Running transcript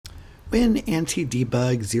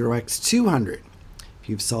WinAntiDbg0x200. If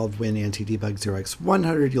you've solved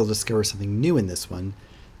WinAntiDbg0x100, you'll discover something new in this one.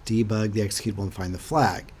 Debug the executable and find the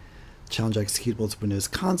flag. Challenge executable to Windows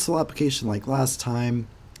console application like last time.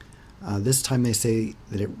 This time they say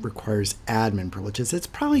that it requires admin privileges. It's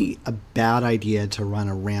probably a bad idea to run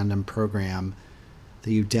a random program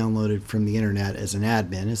that you downloaded from the internet as an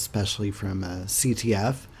admin, especially from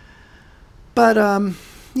CTF. But,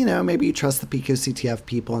 you know, maybe you trust the pico2024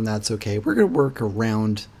 people and that's okay. We're going to work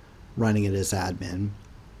around running it as admin.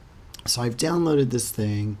 So I've downloaded this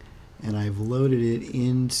thing and I've loaded it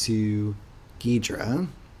into Ghidra.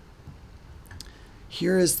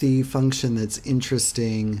 Here is the function that's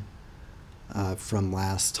interesting from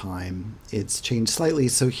last time. It's changed slightly.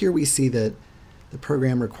 So here we see that the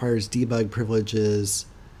program requires debug privileges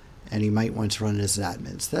and you might want to run it as an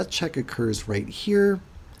admin. So that check occurs right here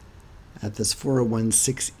at this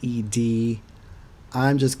 4016ED.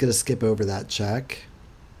 I'm just going to skip over that check.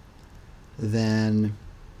 Then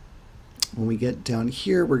when we get down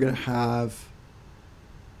here, we're going to have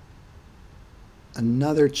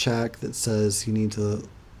another check that says you need to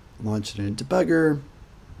launch it in a debugger.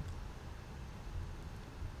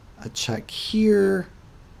 A check here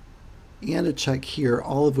and a check here,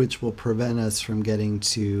 all of which will prevent us from getting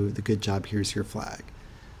to the good job, here's your flag.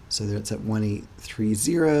 So that's at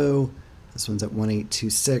 1830, this one's at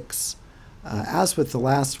 1826. As with the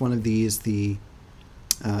last one of these, the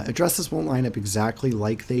addresses won't line up exactly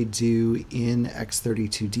like they do in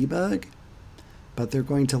X32debug, but they're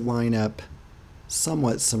going to line up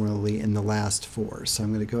somewhat similarly in the last four. So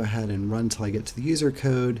I'm going to go ahead and run till I get to the user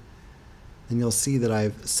code, and you'll see that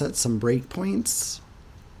I've set some breakpoints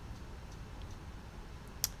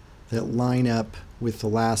that line up with the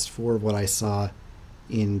last four of what I saw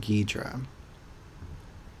in Ghidra.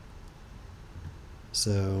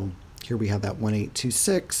 So here we have that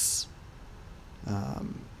 1826.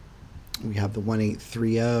 We have the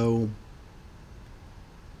 1830.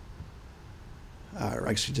 Or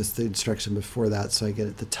actually just the instruction before that, so I get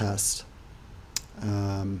it the test.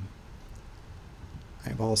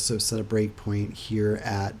 I've also set a breakpoint here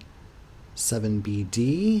at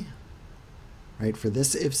 7BD, right, for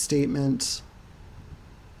this if statement,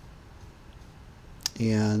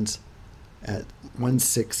 and at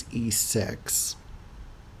 16E6.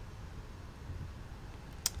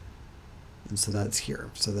 And so that's here.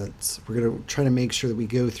 So that's, we're going to try to make sure that we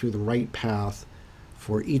go through the right path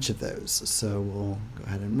for each of those. So we'll go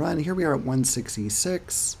ahead and run. Here we are at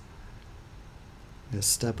 16E6. I'm going to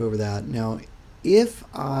step over that. Now, if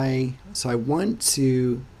I want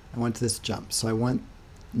this jump. So I want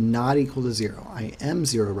not equal to 0. I am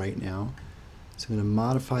 0 right now. So I'm going to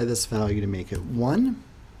modify this value to make it 1.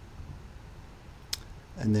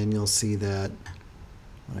 And then you'll see that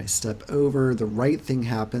when I step over, the right thing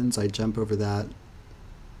happens. I jump over that.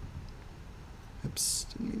 Oops,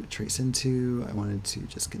 didn't mean to trace into. I wanted to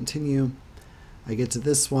just continue. I get to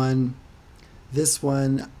this one. This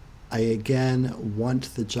one, I again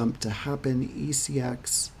want the jump to happen.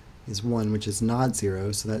 ECX is 1, which is not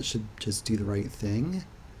 0, so that should just do the right thing.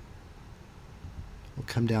 We'll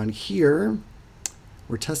come down here.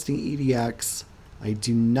 We're testing EDX. I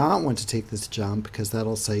do not want to take this jump because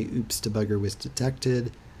that'll say, oops, debugger was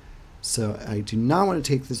detected. So I do not want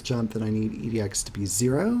to take this jump, then I need EDX to be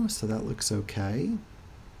 0, so that looks okay.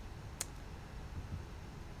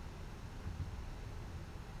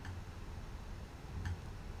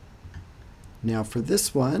 Now for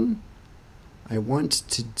this one, I want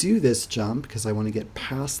to do this jump because I want to get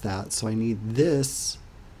past that, so I need this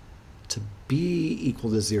to be equal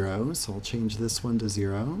to 0, so I'll change this one to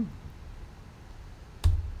 0.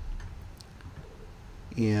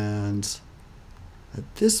 And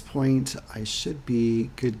at this point, I should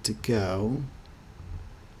be good to go.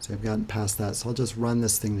 So I've gotten past that, so I'll just run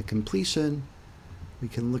this thing to completion. We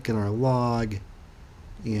can look in our log,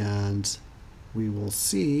 and we will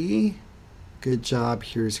see, good job,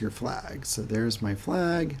 here's your flag. So there's my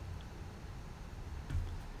flag.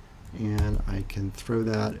 And I can throw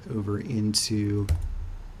that over into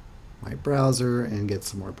my browser and get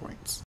some more points.